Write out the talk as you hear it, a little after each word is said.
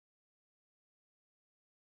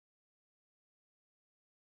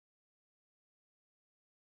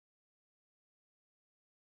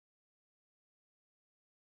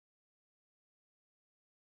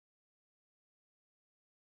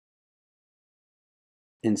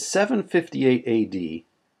In 758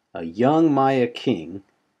 AD, a young Maya king,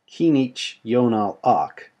 Kinich Yonal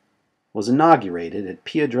Ak, was inaugurated at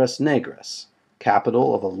Piedras Negras,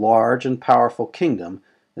 capital of a large and powerful kingdom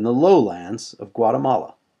in the lowlands of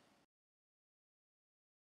Guatemala.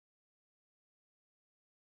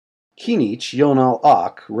 Kinich Yonal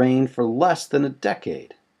Ak reigned for less than a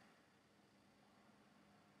decade.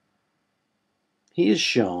 He is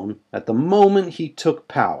shown at the moment he took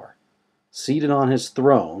power, seated on his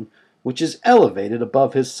throne, which is elevated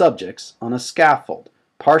above his subjects on a scaffold,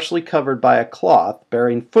 partially covered by a cloth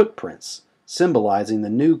bearing footprints, symbolizing the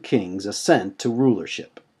new king's ascent to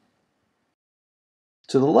rulership.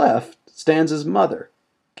 To the left stands his mother,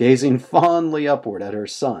 gazing fondly upward at her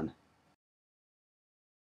son.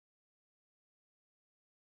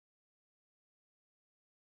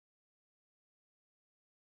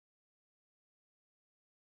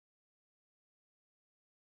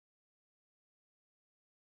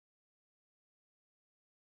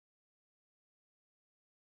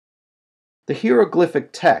 The hieroglyphic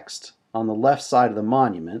text on the left side of the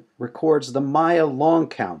monument records the Maya long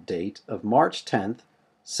count date of March 10th,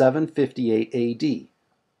 758 AD,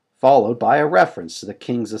 followed by a reference to the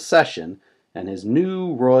king's accession and his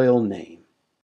new royal name.